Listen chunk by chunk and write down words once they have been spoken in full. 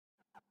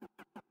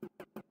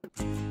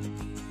So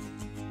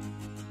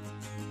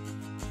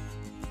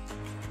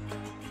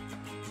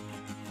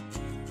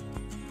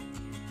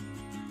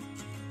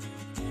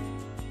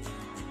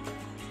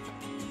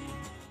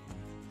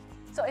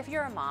if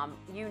you're a mom,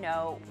 you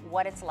know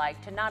what it's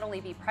like to not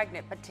only be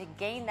pregnant, but to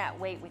gain that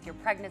weight with your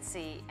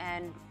pregnancy,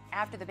 and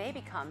after the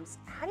baby comes,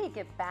 how do you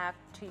get back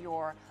to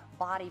your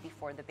body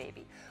before the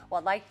baby? Well,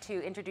 I'd like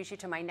to introduce you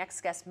to my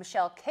next guest,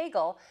 Michelle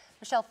Cagle.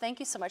 Michelle, thank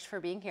you so much for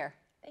being here.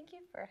 Thank you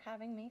for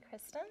having me,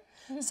 Kristen.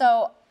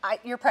 So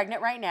you're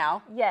pregnant right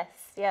now. Yes,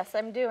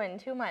 I'm due in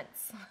 2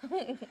 months.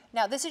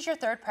 Now, this is your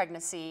third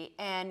pregnancy,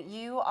 and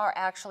you are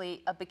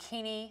actually a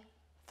bikini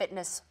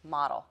fitness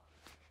model.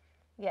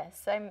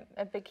 Yes, I'm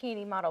a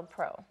bikini model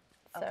pro,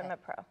 so Okay. I'm a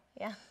pro,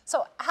 yeah.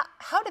 So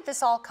how did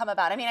this all come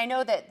about? I mean, I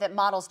know that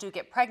models do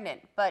get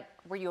pregnant, but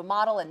were you a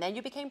model and then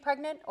you became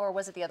pregnant, or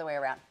was it the other way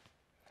around?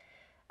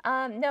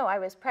 No, I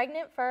was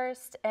pregnant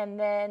first, and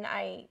then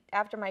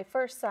after my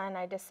first son,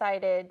 I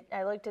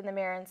looked in the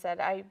mirror and said,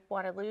 I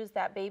want to lose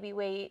that baby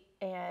weight,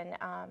 and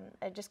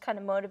it just kind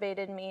of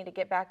motivated me to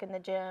get back in the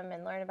gym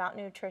and learn about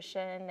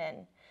nutrition.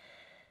 And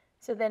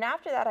so then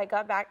after that, I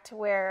got back to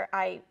where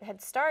I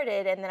had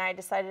started, and then I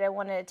decided I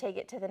wanted to take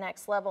it to the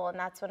next level, and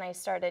that's when I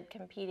started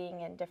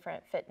competing in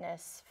different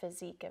fitness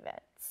physique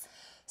events.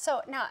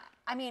 So now,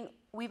 I mean,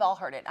 we've all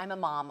heard it. I'm a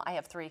mom. I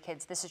have 3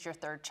 kids. This is your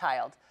 3rd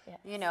child. Yes.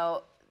 You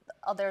know,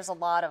 there's a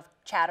lot of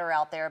chatter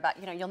out there about,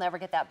 you know, you'll never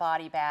get that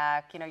body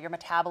back. You know, your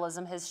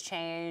metabolism has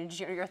changed.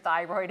 Your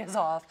thyroid is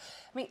off.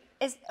 I mean,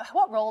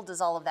 what role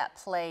does all of that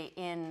play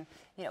in,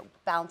 you know,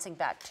 bouncing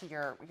back to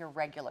your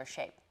regular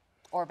shape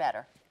or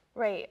better?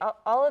 Right,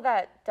 all of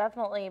that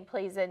definitely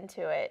plays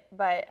into it,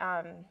 but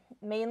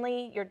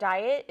mainly your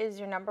diet is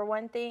your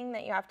 #1 thing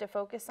that you have to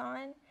focus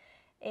on,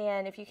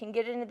 and if you can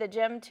get into the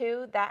gym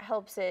too, that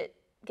helps it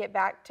get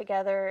back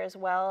together, as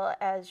well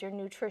as your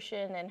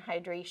nutrition and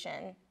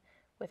hydration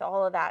with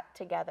all of that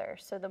together.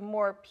 So the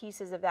more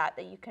pieces of that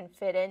you can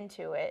fit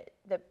into it,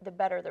 the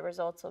better the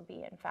results will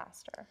be and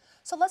faster.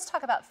 So let's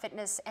talk about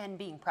fitness and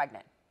being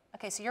pregnant.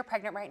 Okay, so you're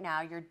pregnant right now.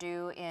 You're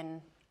due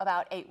in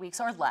about 8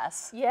 weeks or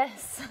less.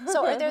 Yes.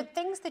 So are there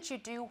things that you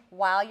do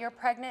while you're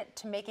pregnant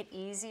to make it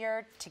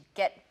easier to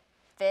get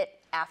fit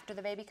after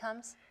the baby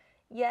comes?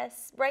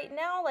 Yes. Right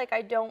now, like,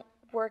 I don't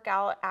work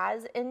out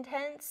as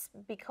intense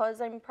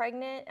because I'm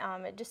pregnant.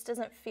 It just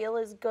doesn't feel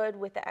as good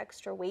with the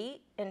extra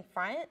weight in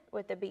front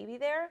with the baby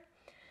there.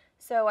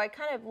 So I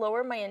kind of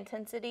lower my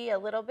intensity a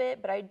little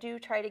bit, but I do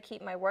try to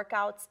keep my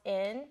workouts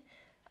in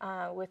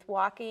with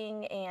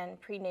walking and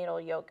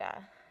prenatal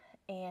yoga.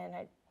 And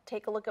I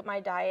take a look at my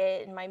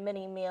diet and my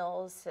mini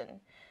meals and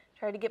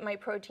try to get my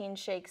protein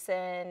shakes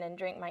in and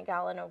drink my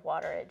gallon of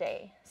water a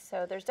day.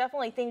 So there's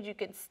definitely things you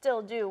can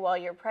still do while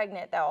you're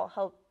pregnant that will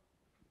help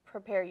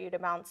prepare you to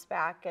bounce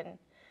back. And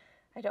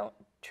I don't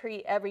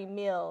treat every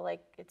meal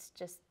like it's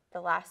just the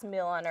last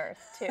meal on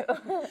earth too.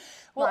 Well,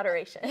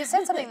 moderation. You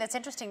said something that's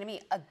interesting to me,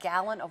 a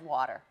gallon of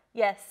water.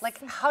 Yes.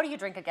 Like, how do you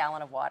drink a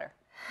gallon of water?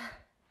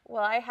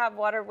 Well, I have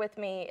water with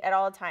me at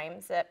all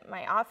times. At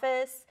my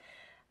office,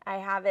 I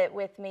have it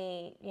with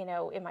me, you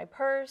know, in my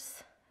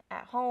purse,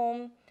 at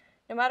home.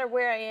 No matter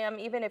where I am,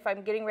 even if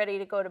I'm getting ready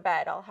to go to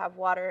bed, I'll have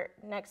water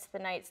next to the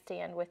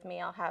nightstand with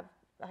me. I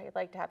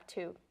like to have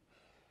 2,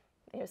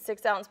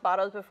 6-ounce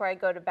bottles before I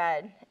go to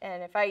bed.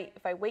 And if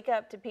I wake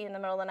up to pee in the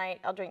middle of the night,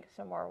 I'll drink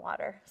some more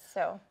water.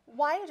 So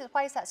why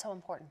is that so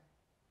important?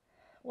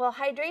 Well,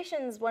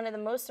 hydration is one of the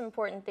most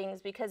important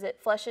things because it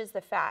flushes the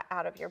fat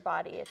out of your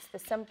body. It's the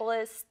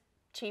simplest,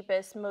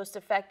 cheapest, most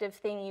effective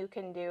thing you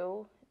can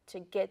do to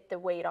get the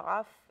weight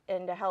off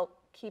and to help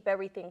keep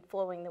everything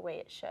flowing the way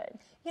it should.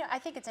 You know, I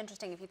think it's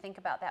interesting if you think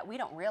about that. We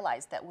don't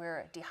realize that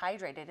we're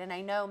dehydrated, and I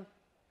know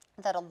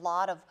that a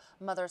lot of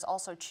mothers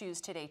also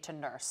choose today to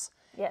nurse.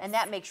 Yes. And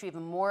that makes you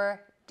even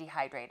more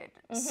dehydrated.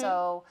 Mm-hmm.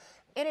 So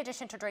in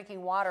addition to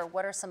drinking water,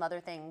 what are some other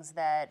things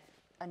that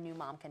a new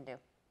mom can do?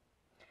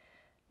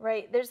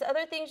 Right, there's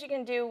other things you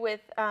can do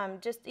with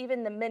just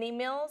even the mini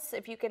meals.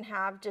 If you can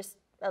have just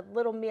a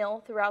little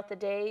meal throughout the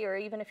day, or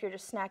even if you're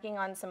just snacking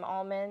on some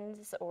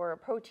almonds or a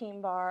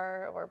protein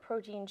bar or a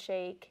protein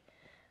shake,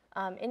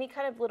 any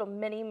kind of little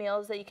mini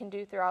meals that you can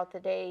do throughout the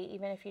day,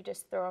 even if you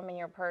just throw them in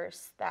your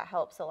purse, that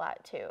helps a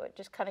lot too. It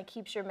just kind of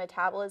keeps your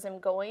metabolism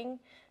going,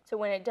 so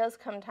when it does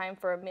come time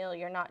for a meal,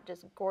 you're not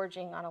just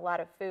gorging on a lot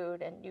of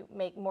food, and you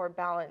make more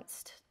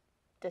balanced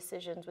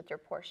decisions with your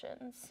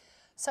portions.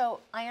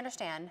 So I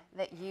understand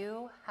that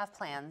you have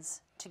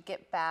plans to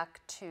get back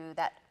to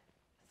that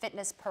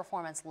fitness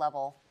performance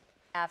level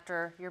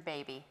after your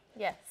baby.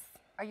 Yes.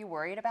 Are you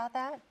worried about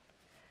that?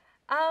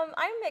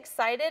 I'm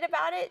excited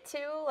about it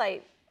too.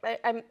 Like,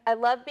 I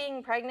love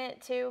being pregnant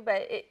too,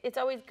 but it's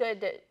always good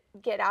to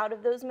get out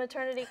of those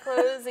maternity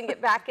clothes and get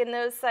back in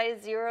those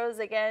size zeros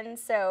again.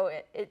 So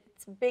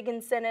it's a big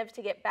incentive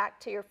to get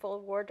back to your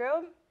full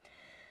wardrobe.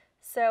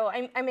 So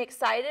I'm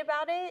excited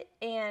about it,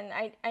 and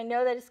I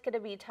know that it's going to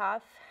be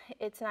tough.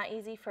 It's not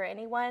easy for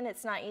anyone.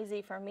 It's not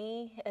easy for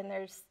me, and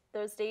there's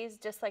those days,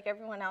 just like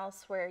everyone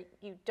else, where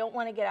you don't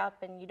want to get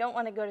up and you don't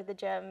want to go to the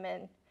gym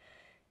and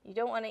you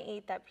don't want to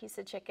eat that piece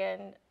of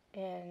chicken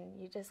and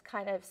you just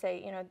kind of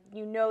say,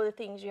 you know the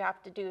things you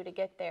have to do to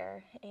get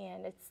there,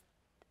 and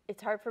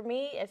it's hard for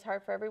me, it's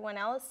hard for everyone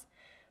else,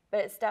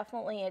 but it's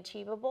definitely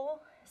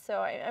achievable.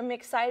 So I'm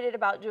excited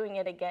about doing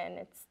it again.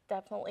 It's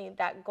definitely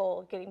that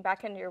goal, getting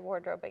back into your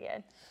wardrobe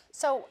again.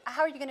 So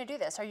how are you going to do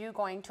this? Are you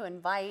going to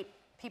invite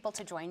people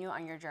to join you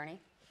on your journey?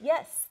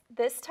 Yes,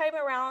 this time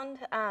around,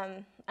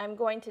 I'm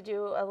going to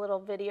do a little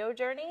video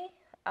journey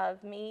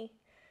of me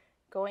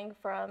going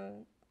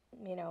from,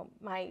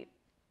 my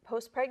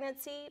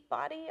post-pregnancy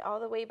body all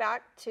the way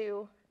back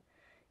to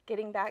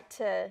getting back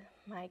to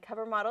my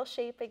cover model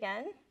shape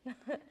again.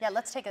 Yeah,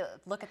 let's take a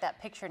look at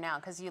that picture now,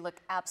 because you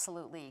look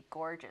absolutely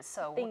gorgeous.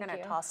 So we're going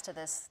to toss to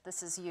this.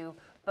 This is you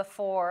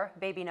before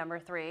baby number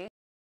 3.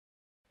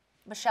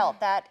 Michelle,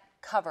 that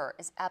cover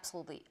is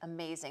absolutely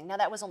amazing. Now,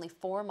 that was only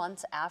 4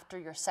 months after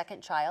your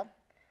second child.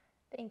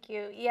 Thank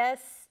you. Yes,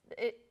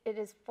 it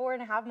is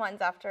 4.5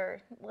 months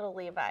after little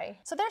Levi.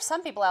 So there's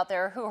some people out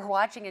there who are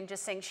watching and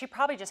just saying she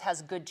probably just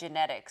has good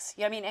genetics.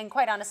 I mean, and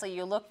quite honestly,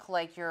 you look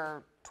like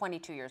you're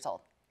 22 years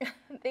old.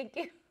 Thank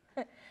you.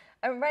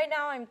 Right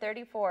now I'm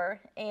 34,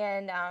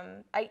 and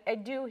I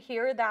do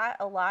hear that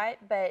a lot,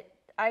 but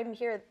I'm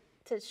here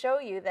to show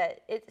you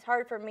that it's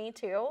hard for me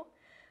too.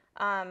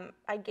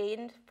 I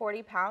gained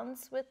 40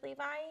 pounds with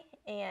Levi,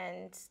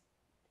 and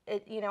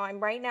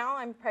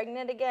I'm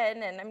pregnant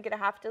again, and I'm gonna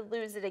have to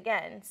lose it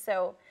again.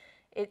 So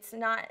it's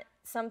not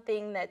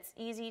something that's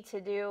easy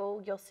to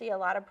do. You'll see a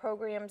lot of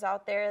programs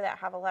out there that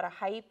have a lot of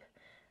hype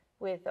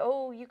with,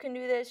 oh, you can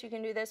do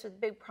this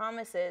with big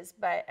promises.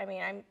 But I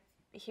mean, I'm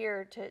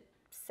here to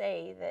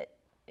say that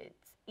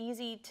it's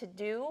easy to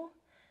do.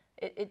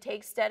 It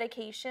takes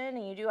dedication,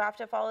 and you do have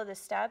to follow the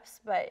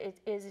steps, but it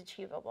is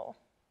achievable.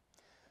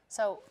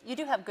 So you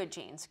do have good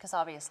genes, because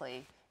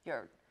obviously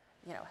you're,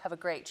 have a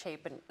great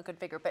shape and a good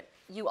figure, but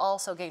you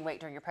also gain weight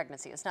during your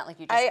pregnancy. It's not like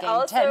you just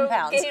gained 10 pounds. I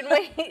also gained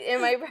weight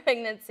in my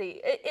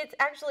pregnancy. It's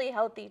actually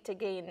healthy to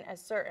gain a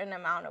certain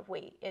amount of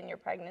weight in your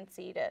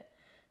pregnancy to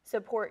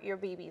support your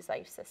baby's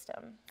life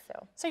system.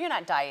 So you're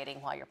not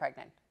dieting while you're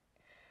pregnant?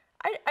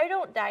 I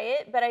don't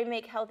diet, but I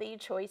make healthy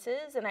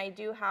choices, and I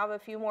do have a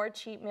few more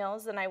cheat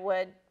meals than I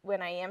would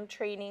when I am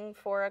training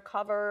for a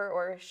cover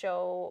or a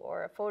show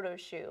or a photo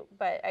shoot.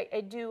 But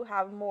I do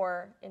have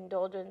more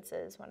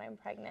indulgences when I'm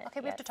pregnant. Okay,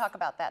 we have to talk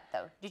about that,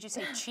 though. Did you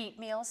say cheat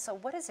meals? So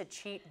what is a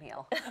cheat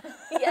meal?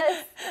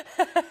 Yes.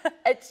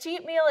 A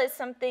cheat meal is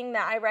something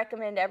that I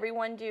recommend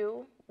everyone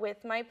do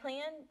with my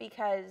plan,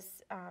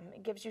 because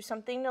it gives you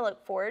something to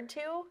look forward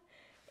to.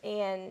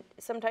 And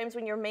sometimes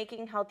when you're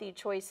making healthy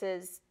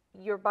choices,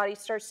 your body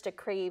starts to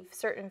crave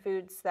certain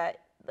foods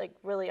that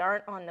really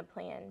aren't on the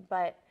plan.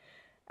 But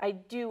I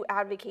do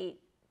advocate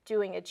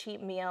doing a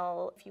cheat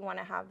meal. If you want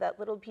to have that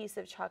little piece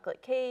of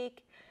chocolate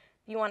cake,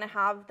 if you want to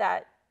have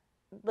that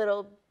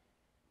little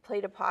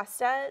plate of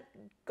pasta,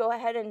 go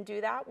ahead and do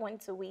that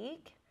once a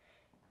week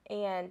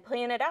and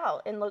plan it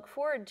out and look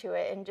forward to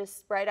it. And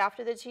just right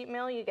after the cheat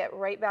meal, you get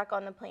right back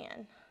on the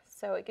plan.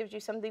 So it gives you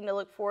something to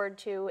look forward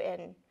to,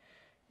 and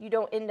you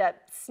don't end up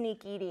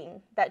sneak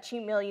eating that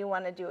cheat meal you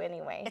want to do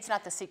anyway. It's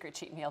not the secret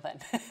cheat meal then.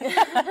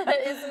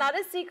 It's not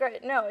a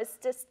secret. No, it's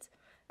just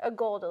a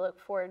goal to look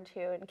forward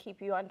to and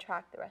keep you on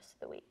track the rest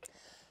of the week.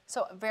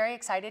 So very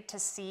excited to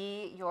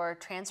see your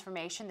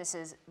transformation. This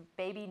is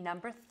baby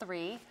number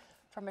 3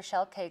 for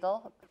Michelle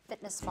Cagle,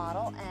 fitness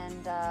model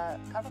and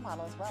cover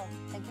model as well.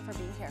 Thank you for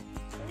being here.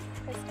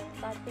 Kristen,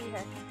 glad to be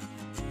here.